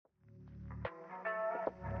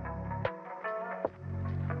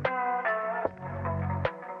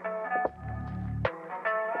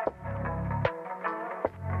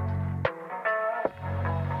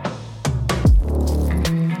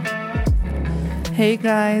Hey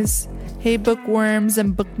guys, hey bookworms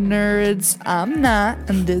and book nerds. I'm Nat,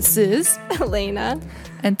 and this is Elena.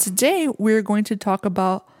 And today we're going to talk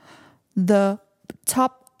about the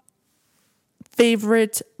top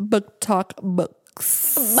favorite BookTok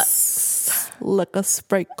books. Like a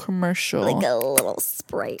Sprite commercial. Like a little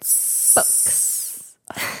Sprite books.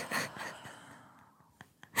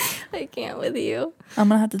 I can't with you. I'm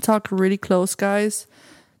gonna have to talk really close, guys,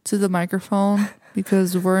 to the microphone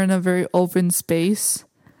because we're in a very open space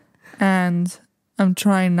and I'm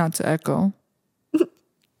trying not to echo.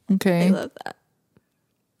 Okay. I love that.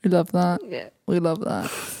 We love that. Yeah. We love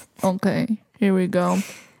that. Okay, here we go.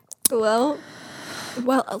 Well,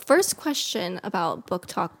 first question about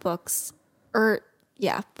BookTok books.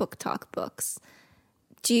 BookTok books.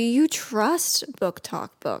 Do you trust BookTok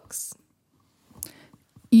books?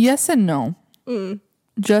 Yes and no.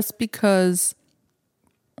 Just because,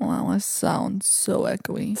 wow, it sounds so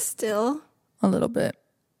echoey. Still? A little bit.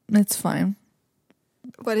 It's fine.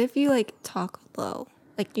 What if you talk low?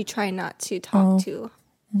 Like you try not to talk too.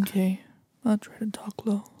 Okay, I'll try to talk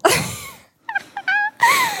low.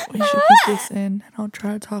 We should keep this in and I'll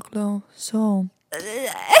try to talk low. So,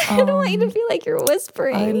 I don't want you to feel like you're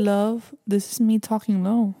whispering. This is me talking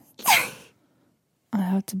low. I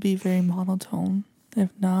have to be very monotone. If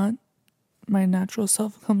not, my natural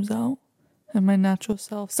self comes out. And my natural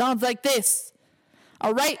self sounds like this.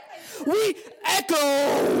 All right? We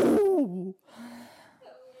echo!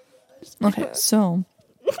 Okay, so,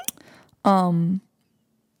 I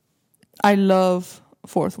love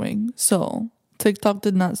Fourth Wing. So, TikTok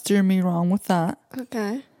did not steer me wrong with that.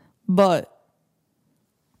 Okay. But,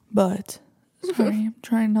 sorry, I'm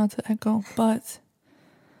trying not to echo, but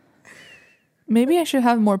maybe I should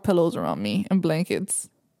have more pillows around me and blankets.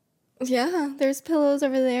 Yeah, there's pillows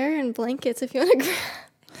over there and blankets if you want to grab.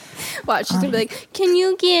 Watch, she's going to be like, can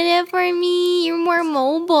you get it for me? You're more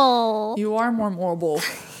mobile. You are more mobile.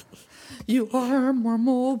 You are more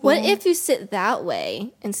mobile. What if you sit that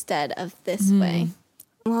way instead of this way?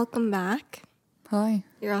 Welcome back. Hi.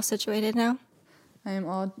 You're all situated now? I am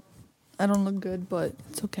odd. I don't look good, but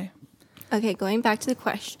it's okay. Okay, going back to the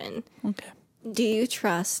question. Okay. Do you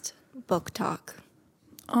trust BookTok?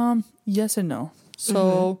 Yes and no.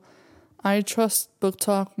 So, I trust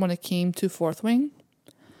BookTok when it came to Fourth Wing.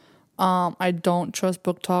 I don't trust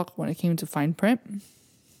BookTok when it came to fine print.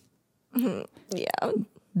 Yeah.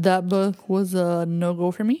 That book was a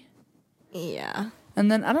no-go for me. Yeah. And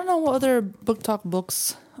then I don't know what other BookTok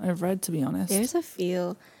books I've read, to be honest. There's a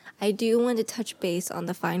few. I do want to touch base on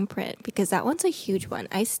the fine print because that one's a huge one.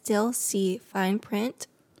 I still see fine print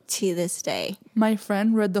to this day. My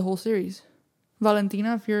friend read the whole series.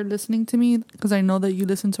 Valentina, if you're listening to me, because I know that you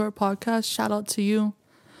listen to our podcast, shout out to you.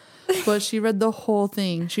 But she read the whole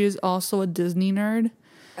thing. She is also a Disney nerd.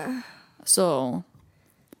 So.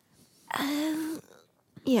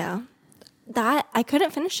 Yeah. That, I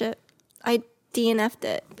couldn't finish it. I DNF'd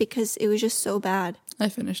it because it was just so bad. I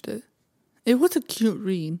finished it. It was a cute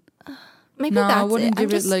read. Maybe that's it. I wouldn't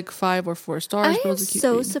give it 5 or 4 stars. I but it am was a cute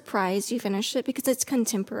so read. surprised you finished it because it's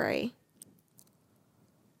contemporary.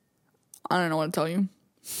 I don't know what to tell you.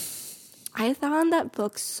 I found that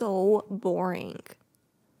book so boring.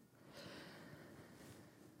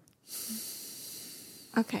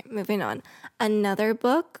 Okay, moving on. Another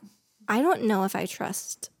book, I don't know if I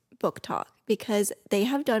trust BookTok because they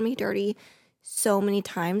have done me dirty so many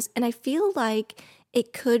times. And I feel like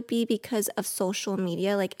it could be because of social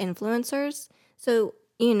media, like influencers. So,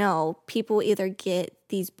 people either get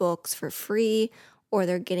these books for free or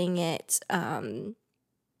they're getting it,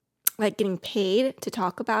 getting paid to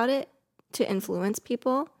talk about it, to influence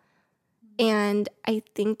people. And I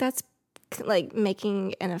think that's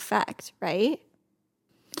making an effect, right?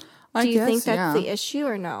 Do you think that's the issue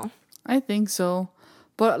or no? I think so.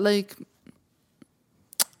 But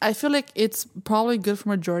I feel like it's probably good for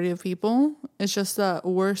majority of people. It's just that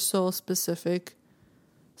we're so specific.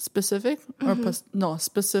 Specific?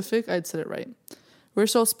 Specific. I'd said it right. We're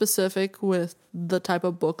so specific with the type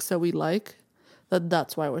of books that we like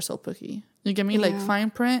that's why we're so picky. You get me? Yeah. Fine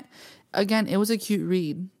print. Again, it was a cute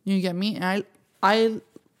read. You get me? And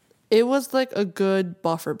it was a good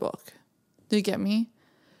buffer book. Do you get me?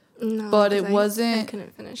 No, but it wasn't. I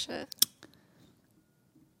couldn't finish it.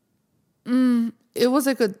 It was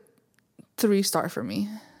a 3-star for me.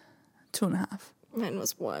 2.5. Mine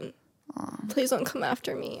was 1. Please don't come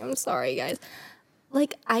after me. I'm sorry, guys.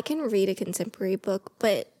 I can read a contemporary book,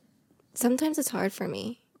 but sometimes it's hard for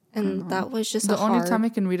me. And that was just the only time I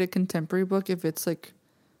can read a contemporary book if it's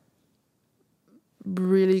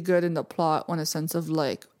really good in the plot, in a sense of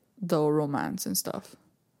the romance and stuff.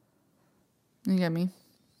 You get me?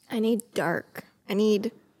 I need dark I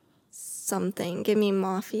need something. Give me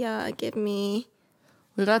Mafia. Give me...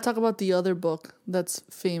 We gotta talk about the other book that's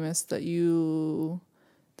famous that you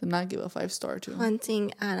did not give a 5-star to.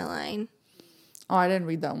 Hunting Adeline. Oh, I didn't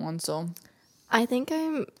read that one, so... I think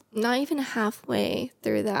I'm not even halfway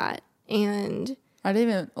through that, and... I didn't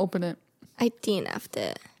even open it. I DNF'd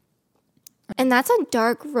it. And that's a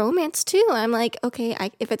dark romance, too. I'm like, okay,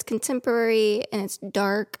 if it's contemporary and it's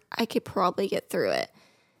dark, I could probably get through it.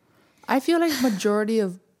 I feel like majority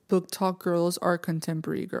of BookTok girls are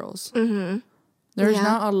contemporary girls. Mm-hmm. There's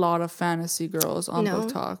not a lot of fantasy girls on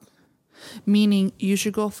BookTok. Meaning, you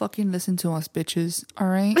should go fucking listen to us, bitches. All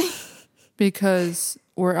right? Because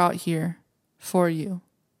we're out here for you.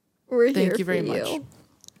 Thank you very much.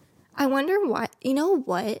 I wonder why. You know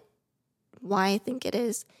what? Why I think it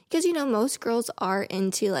is. Because, most girls are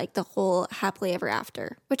into, like, the whole happily ever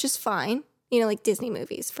after, which is fine. Like Disney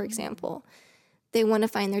movies, for example. They want to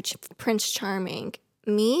find their Prince Charming.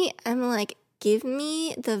 Me, I'm like, give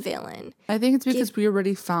me the villain. I think it's because we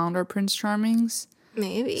already found our Prince Charmings.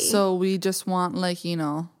 Maybe. So we just want, like,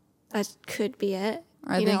 That could be it.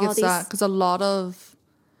 I think it's that. Because a lot of,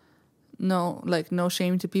 no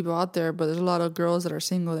shame to people out there, but there's a lot of girls that are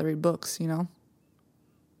single that read books,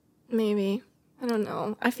 Maybe. I don't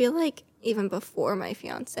know. I feel like even before my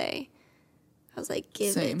fiance, I was like,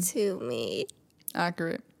 give it to me.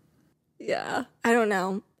 Accurate. Yeah. I don't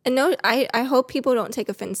know. And no, I hope people don't take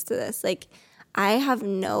offense to this. Like, I have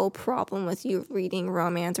no problem with you reading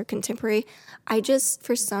romance or contemporary. I just,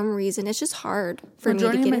 for some reason, it's just hard for me to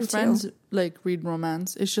get into. Majority of my friends, like, read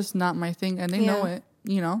romance. It's just not my thing, and they know it,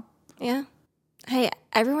 Yeah. Hey,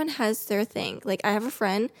 everyone has their thing. Like, I have a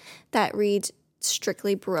friend that reads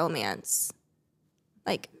strictly bromance.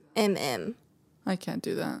 Like, MM. I can't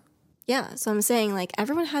do that. Yeah, so I'm saying, like,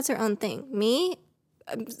 everyone has their own thing. Me,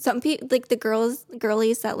 some people, like the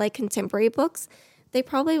girlies that like contemporary books, they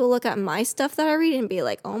probably will look at my stuff that I read and be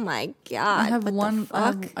like, oh my God,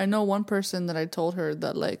 I know one person that I told her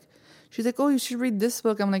that, like, she's like, oh, you should read this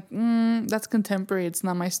book. I'm like, that's contemporary. It's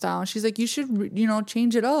not my style. She's like, you should,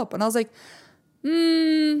 change it up. And I was like,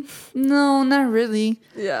 no, not really.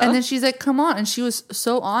 Yeah. And then she's like, come on. And she was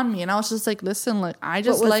so on me. And I was just like, listen, like, I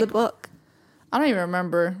just what was like the book? I don't even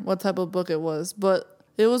remember what type of book it was, but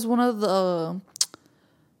it was one of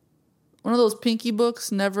those Pinky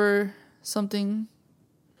books, Never something.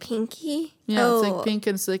 Pinky? Yeah, it's like pink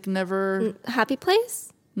and it's like Never. Happy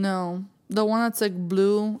Place? No. The one that's like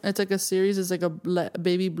blue, it's like a series, it's like a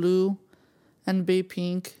baby blue and baby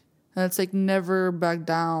pink. And it's like Never Back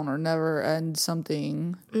Down or Never End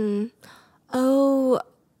something. Oh,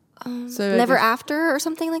 so Never After or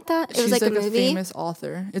something like that? It was like a movie? A famous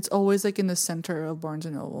author. It's always like in the center of Barnes &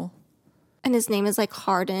 Noble. And his name is like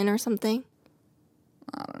Hardin or something?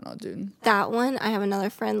 I don't know, dude. That one, I have another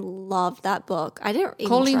friend loved that book. I didn't even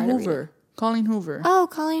Colleen try to Hoover. read it. Colleen Hoover. Oh,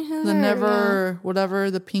 Colleen Hoover. The Never,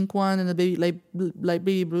 whatever, the pink one and the baby, like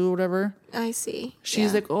baby blue, whatever. I see.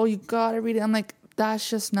 She's like, oh, you gotta read it. I'm like, that's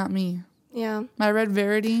just not me. Yeah. I read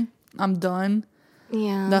Verity. I'm done.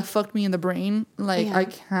 Yeah. That fucked me in the brain. Like, I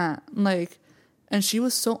can't. Like, and she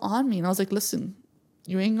was so on me. And I was like, listen,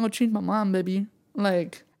 you ain't gonna change my mom, baby.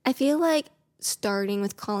 Like, I feel like starting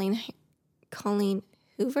with Colleen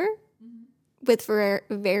Hoover with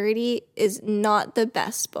Verity is not the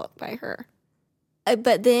best book by her.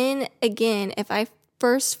 But then again, if I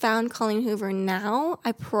first found Colleen Hoover now,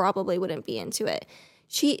 I probably wouldn't be into it.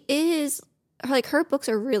 She is, like, her books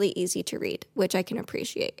are really easy to read, which I can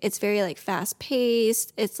appreciate. It's very, like,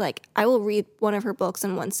 fast-paced. It's like, I will read one of her books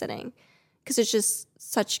in one sitting because it's just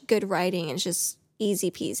such good writing and it's just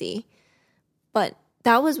easy peasy. But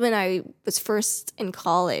that was when I was first in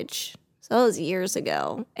college. So that was years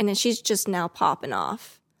ago. And then she's just now popping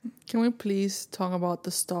off. Can we please talk about the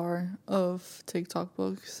star of TikTok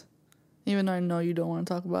books? Even though I know you don't want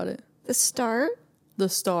to talk about it. The Star? The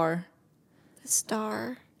star. The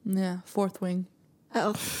Star. Yeah, Fourth Wing.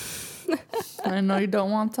 Oh. I know you don't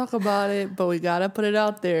want to talk about it, but we gotta put it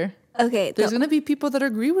out there. Okay. There's gonna be people that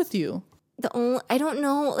agree with you. I don't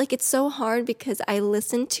know, like, it's so hard because I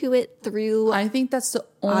listened to it through I think that's the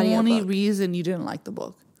only reason you didn't like the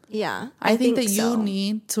book. Yeah. I think that you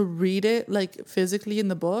need to read it, like, physically in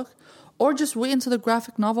the book, or just wait until the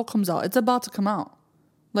graphic novel comes out. It's about to come out.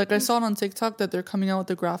 Like, I saw it on TikTok that they're coming out with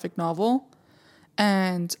the graphic novel,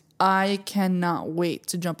 and I cannot wait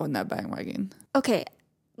to jump on that bandwagon. Okay,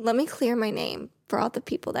 let me clear my name for all the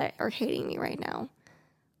people that are hating me right now.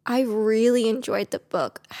 I really enjoyed the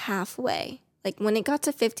book halfway. Like, when it got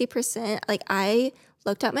to 50%, like, I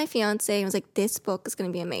looked at my fiance and was like, this book is going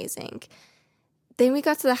to be amazing. Then we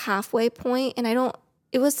got to the halfway point, and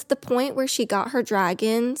it was the point where she got her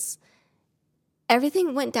dragons,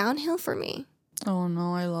 everything went downhill for me. Oh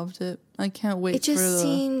no, I loved it. I can't wait It just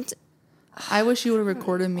seemed... I wish you would have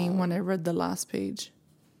recorded me when I read the last page.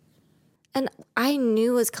 And I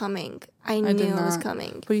knew it was coming. I knew it was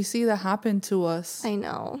coming. But you see, that happened to us. I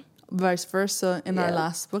know. Vice versa in our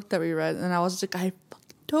last book that we read. And I was like, I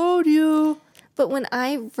fucking told you. But when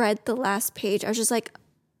I read the last page, I was just like,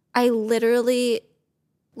 I literally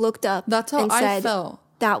looked up That's how and I said, felt.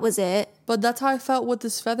 that was it. But that's how I felt with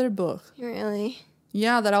this feather book. Really?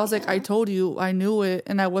 Yeah, that I was like, I told you. I knew it.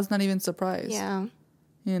 And I was not even surprised. Yeah.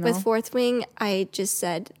 You know? With Fourth Wing, I just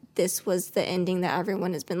said this was the ending that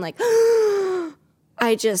everyone has been like,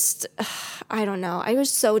 I don't know. I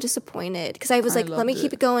was so disappointed because I was like, let me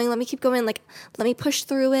keep it going. Let me keep going. Like, let me push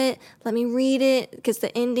through it. Let me read it because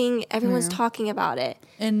the ending, everyone's talking about it.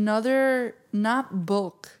 Another, not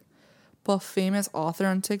book, but famous author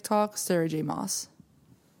on TikTok, Sarah J. Maas.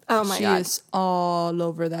 Oh my God. She is all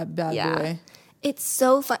over that bad boy. It's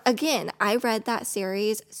so fun. Again, I read that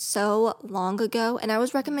series so long ago, and I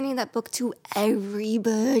was recommending that book to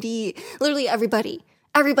everybody. Literally everybody.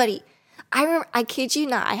 Everybody. I remember, I kid you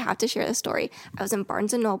not, I have to share this story. I was in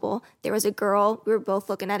Barnes & Noble. There was a girl. We were both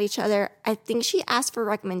looking at each other. I think she asked for a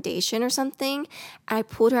recommendation or something. I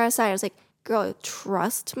pulled her aside. I was like, girl,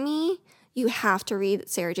 trust me. You have to read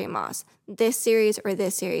Sarah J. Maas. This series or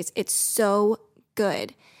this series. It's so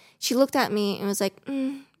good. She looked at me and was like,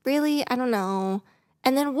 really? I don't know.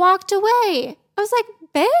 And then walked away. I was like,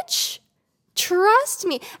 bitch, trust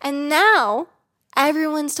me. And now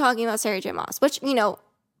everyone's talking about Sarah J. Maas, which, you know,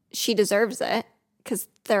 she deserves it because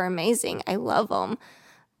they're amazing. I love them.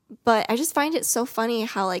 But I just find it so funny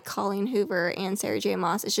how like Colleen Hoover and Sarah J.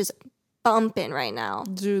 Maas is just bumping right now.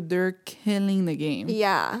 Dude, they're killing the game.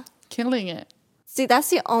 Yeah. Killing it. See, that's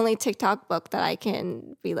the only TikTok book that I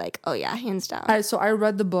can be like, oh yeah, hands down. So I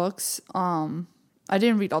read the books. I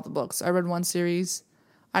didn't read all the books. I read one series.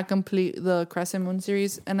 I complete the Crescent Moon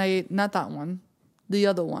series. And not that one. The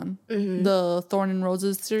other one. The Thorn and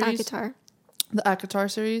Roses series. ACOTAR. The ACOTAR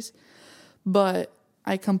series. But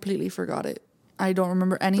I completely forgot it. I don't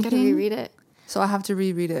remember anything. You gotta reread it. So I have to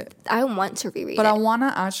reread it. I want to reread it. But I want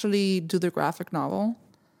to actually do the graphic novel.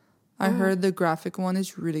 I heard the graphic one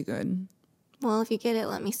is really good. Well, if you get it,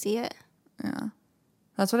 let me see it. Yeah.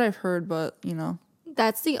 That's what I've heard, but, you know.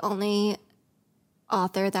 That's the only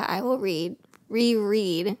author that I will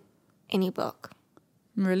reread any book.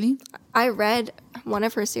 Really? I read one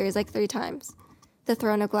of her series like 3 times. The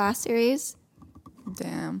Throne of Glass series.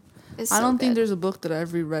 Damn. Is I don't think good. there's a book that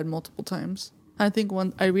I've reread multiple times. I think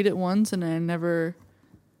I read it once and I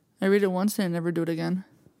read it once and I never do it again.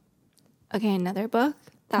 Okay, another book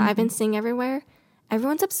that I've been seeing everywhere.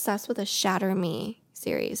 Everyone's obsessed with the Shatter Me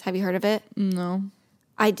series. Have you heard of it? No.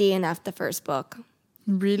 I DNF'd the first book.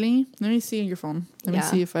 Really? Let me see your phone. Let me Yeah.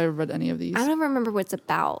 see if I read any of these. I don't remember what it's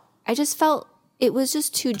about. I just felt it was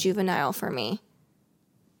just too juvenile for me.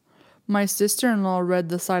 My sister-in-law read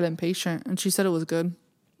The Silent Patient and she said it was good.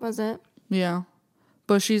 Was it? Yeah.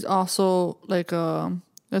 But she's also like a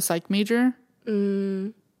psych major.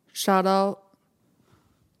 Shout out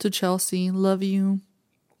to Chelsea. Love you.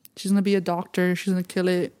 She's going to be a doctor. She's going to kill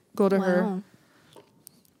it. Go to her.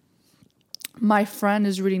 My friend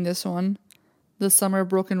is reading this one. The Summer of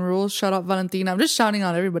Broken Rules. Shout out Valentina. I'm just shouting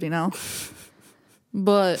out everybody now.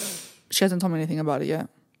 But she hasn't told me anything about it yet.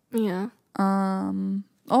 Yeah. Oh,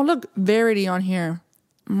 look. Verity on here.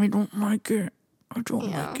 I don't like it. I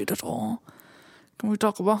don't like it at all. Can we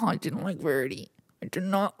talk about how I didn't like Verity? I did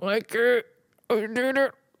not like it. I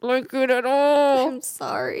didn't like it at all. I'm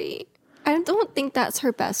sorry. I don't think that's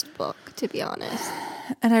her best book, to be honest.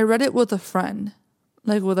 And I read it with a friend.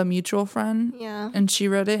 Like with a mutual friend. Yeah. And she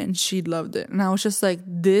read it and she loved it. And I was just like,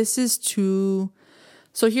 this is too...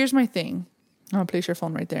 So here's my thing. I'm going to place your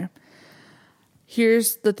phone right there.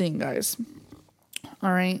 Here's the thing, guys.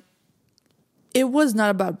 All right. It was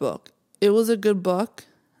not a bad book. It was a good book.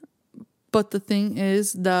 But the thing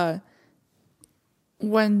is that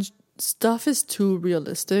when stuff is too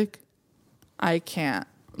realistic, I can't.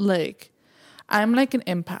 Like, I'm like an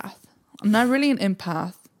empath. I'm not really an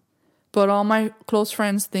empath. But all my close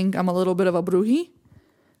friends think I'm a little bit of a bruji,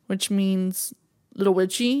 which means little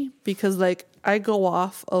witchy, because like I go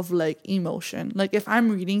off of like emotion. Like if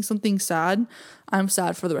I'm reading something sad, I'm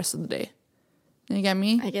sad for the rest of the day. You get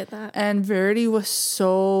me? I get that. And Verity was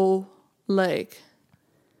so like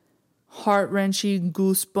heart-wrenching,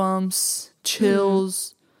 goosebumps,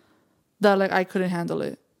 chills, that like I couldn't handle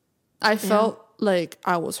it. I felt like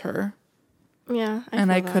I was her. Yeah.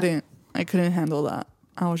 I couldn't handle that.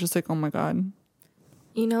 I was just like, oh my God.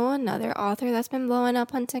 You know another author that's been blowing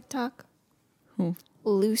up on TikTok? Who?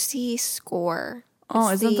 Lucy Score. Oh,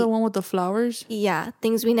 isn't that the one with the flowers? Yeah,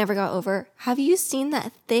 Things We Never Got Over. Have you seen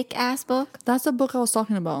that thick ass book? That's the book I was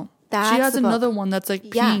talking about. That's she has the book. another one that's like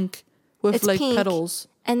pink with It's like pink. petals.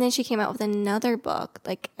 And then she came out with another book.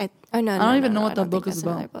 Like I don't even know what that book is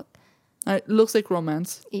about. Book. It looks like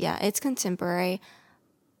romance. Yeah, it's contemporary.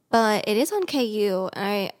 But it is on KU.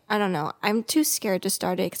 And I don't know. I'm too scared to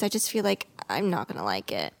start it because I just feel like I'm not going to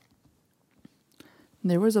like it.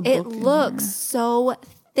 There was a book. It looks so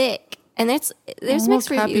thick. And there's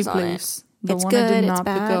mixed reviews on it. The it's one good, I did it's not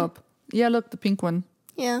bad. pick up. Yeah, look, the pink one.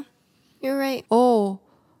 Yeah, you're right. Oh,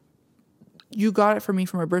 you got it for me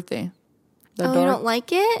for my birthday. You don't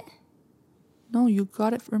like it? No, you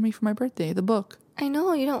got it for me for my birthday, the book. I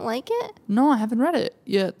know, you don't like it? No, I haven't read it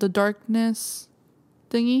yet. The darkness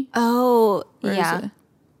thingy. Oh, Where yeah. is it?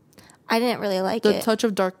 I didn't really like The it. Touch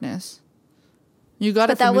of Darkness. You got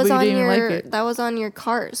But it for that me, was but you on didn't even your like it. that was on your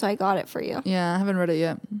cart, so I got it for you. Yeah, I haven't read it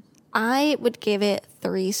yet. I would give it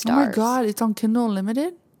 3 stars. Oh my god, it's on Kindle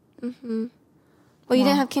Unlimited? Well, you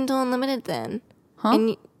didn't have Kindle Unlimited then. Huh? And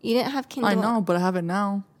you didn't have Kindle. I know, but I have it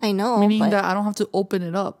now. I know. Meaning but that I don't have to open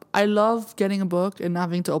it up. I love getting a book and not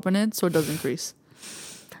having to open it so it doesn't crease.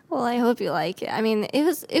 Well, I hope you like it. I mean, it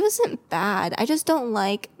wasn't bad. I just don't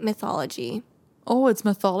like mythology. Oh, it's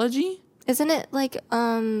mythology? Isn't it like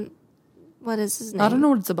what is his name? I don't know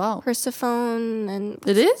what it's about. Persephone and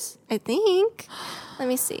It is? I think. Let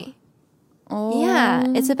me see. Oh. Yeah,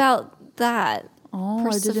 it's about that. Oh,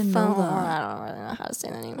 I didn't know that. I don't really know how to say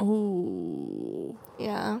that name. Oh.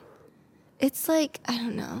 Yeah. It's like, I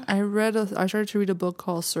don't know. I started to read a book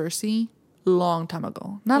called Circe long time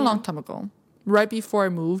ago. Not long time ago. Right before I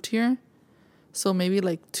moved here. So maybe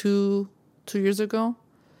like two years ago.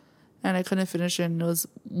 And I couldn't finish it. And it was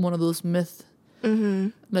one of those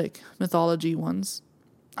like mythology ones.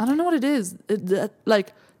 I don't know what it is.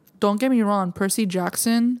 Like, don't get me wrong. Percy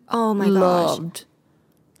Jackson. Oh my loved.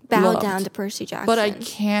 Bow down to Percy Jackson. But I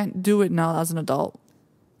can't do it now as an adult.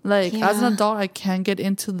 Like, as an adult, I can't get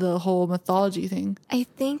into the whole mythology thing. I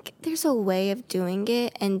think there's a way of doing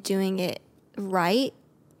it and doing it right.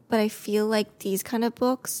 But I feel like these kind of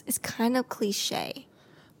books is kind of cliche.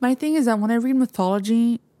 My thing is that when I read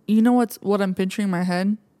mythology, you know what I'm picturing in my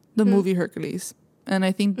head? The movie Hercules. And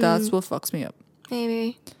I think that's what fucks me up.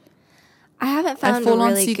 Maybe. I haven't found a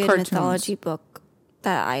really good mythology book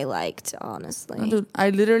that I liked, honestly. Dude, I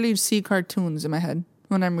literally see cartoons in my head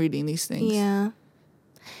when I'm reading these things. Yeah.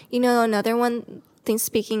 You know, another one thing,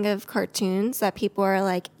 speaking of cartoons, that people are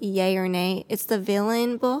like, yay or nay, it's the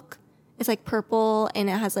Villain book. It's like purple and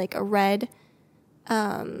it has like a red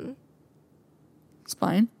Spine?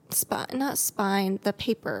 not spine, the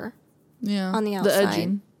paper. Yeah. On the outside. The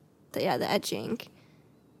edging. The edging.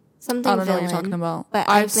 Something I don't know Villain, what you're talking about. But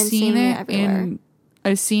I've been seen seeing it everywhere.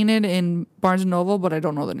 I've seen it in Barnes & Noble, but I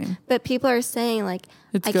don't know the name. But people are saying, like,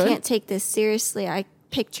 It's I good? can't take this seriously. I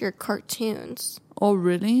picture cartoons. Oh,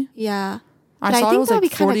 really? Yeah. I But saw think it was that'd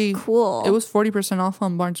like be kinda 40. cool. It was 40% off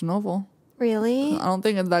on Barnes & Noble. Really? I don't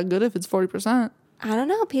think it's that good if it's 40%. I don't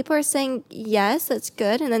know. People are saying, yes, that's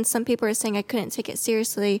good. And then some people are saying I couldn't take it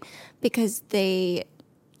seriously because they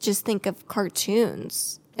just think of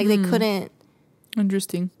cartoons. Like, they couldn't.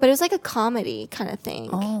 Interesting. But it was like a comedy kind of thing.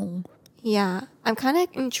 Oh. Yeah. I'm kind of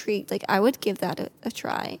intrigued. Like, I would give that a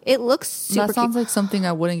try. It looks super That sounds like something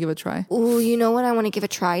I wouldn't give a try. Ooh, you know what I want to give a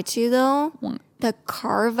try to, though? What? The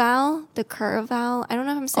Caraval. I don't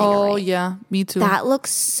know if I'm saying it Oh, right. yeah. Me too. That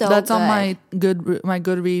looks so That's good. on my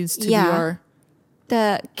Goodreads TBR. Yeah.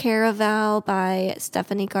 The Caraval by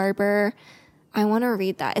Stephanie Garber. I want to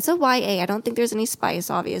read that. It's a YA. I don't think there's any spice,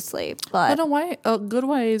 obviously. But A good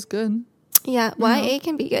YA is good. yeah, YA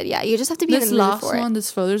can be good. Yeah, you just have to be in This the mood last for one, it. this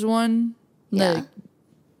Feathers one, Yeah. like,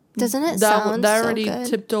 Doesn't it that sound already so good?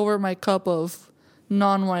 tipped over my cup of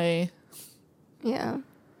non-YA. Yeah.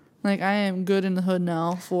 Like, I am good in the hood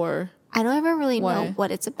now for... I don't ever really know Why?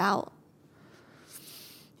 what it's about.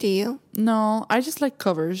 Do you? No, I just like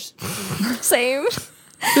covers. Same.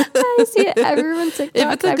 I see it everyone's TikTok.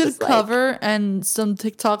 If it's a I'm good just like, cover and some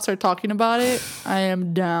TikToks are talking about it, I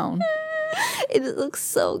am down. it looks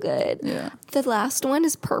so good. Yeah. The last one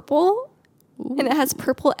is purple. Ooh. And it has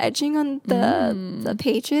purple edging on the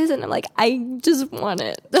pages. And I'm like, I just want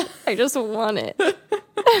it. I just want it.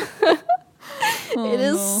 It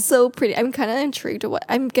is so pretty. I'm kind of intrigued.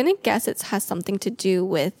 I'm going to guess it has something to do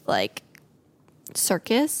with like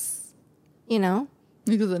circus, you know?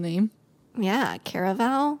 Because of the name. Yeah,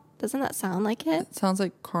 Caraval. Doesn't that sound like it? It sounds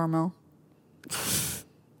like caramel.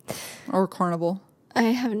 Or carnival. I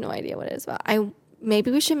have no idea what it is about.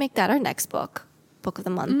 Maybe we should make that our next book of the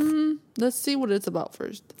month. Let's see what it's about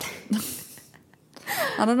first.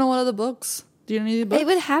 I don't know what other books. Do you know any books? It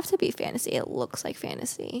would have to be fantasy. It looks like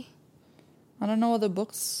fantasy. I don't know other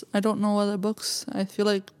books. I don't know other books. I feel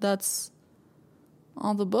like that's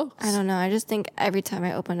all the books. I don't know. I just think every time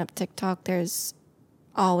I open up TikTok, there's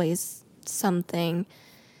always something.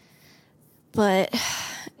 But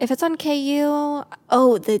if it's on KU,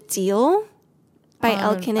 The Deal by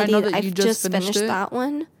Elle Kennedy. I've just finished that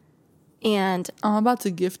one. And I'm about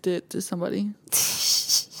to gift it to somebody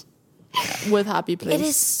with Happy Place. It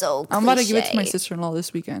is so cliche. I'm about to give it to my sister-in-law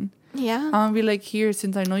this weekend. Yeah. I'm going to be like, here,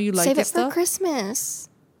 since I know you like Save this it stuff. for Christmas.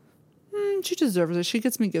 She deserves it. She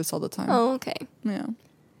gets me gifts all the time. Oh, okay. Yeah.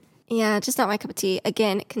 Yeah, just not my cup of tea.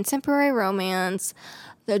 Again, contemporary romance.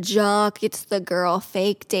 The jock gets the girl,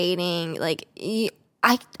 fake dating. Like,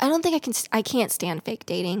 I don't think I can't stand fake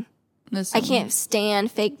dating. Listen. I can't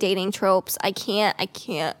stand fake dating tropes. I can't do it.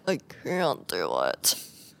 I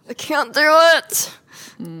can't do it.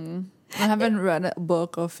 I haven't read a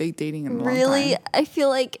book of fake dating in a long Really? time. I feel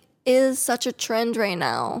like it is such a trend right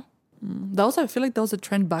now. I feel like that was a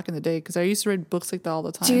trend back in the day because I used to read books like that all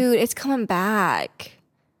the time. Dude, it's coming back.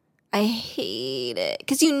 I hate it.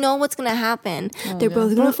 Because you know what's going to happen. They're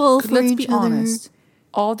both going to fall for Let's each be other. honest.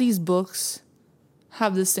 All these books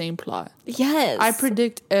have the same plot. Yes. I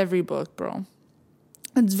predict every book, bro.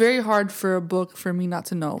 It's very hard for a book for me not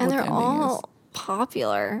to know what And the they're ending all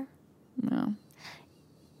popular. is. Yeah.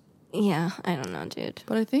 Yeah, I don't know, dude.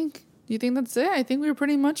 But do you think that's it? I think we were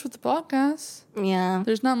pretty much with the podcast. Yeah.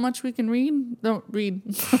 There's not much we can read. Don't read.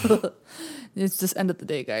 It's just end of the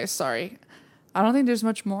day, guys. Sorry. I don't think there's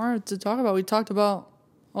much more to talk about. We talked about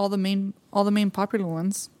all the main popular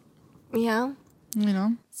ones. Yeah. You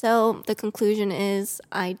know? So the conclusion is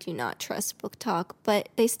I do not trust BookTok, but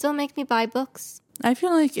they still make me buy books. I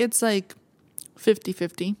feel like it's like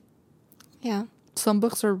 50-50. Yeah. Some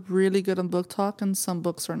books are really good on BookTok and some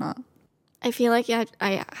books are not. I feel like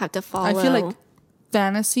I have to follow. I feel like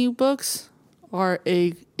fantasy books are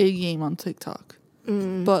a game on TikTok.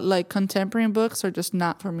 But like contemporary books are just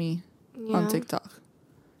not for me on TikTok.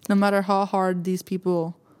 No matter how hard these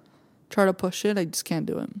people try to push it, I just can't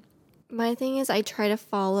do it. My thing is I try to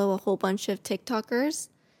follow a whole bunch of TikTokers,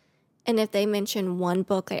 and if they mention one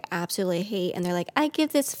book I absolutely hate and they're like, I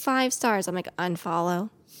give this 5 stars, I'm like, unfollow.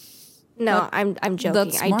 No, I'm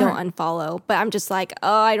joking. I don't unfollow, but I'm just like,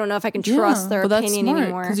 I don't know if I can trust their opinion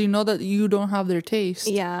anymore. Because you know that you don't have their taste.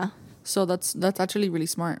 Yeah. So that's actually really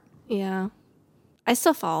smart. Yeah. I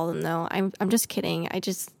still follow them though. I'm just kidding. I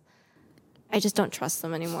just don't trust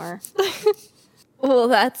them anymore. Well,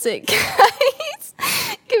 that's it, guys.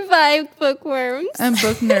 Goodbye, bookworms. And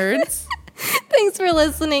book nerds. Thanks for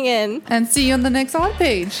listening in. And see you on the next odd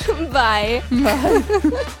page. Bye.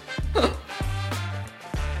 Bye.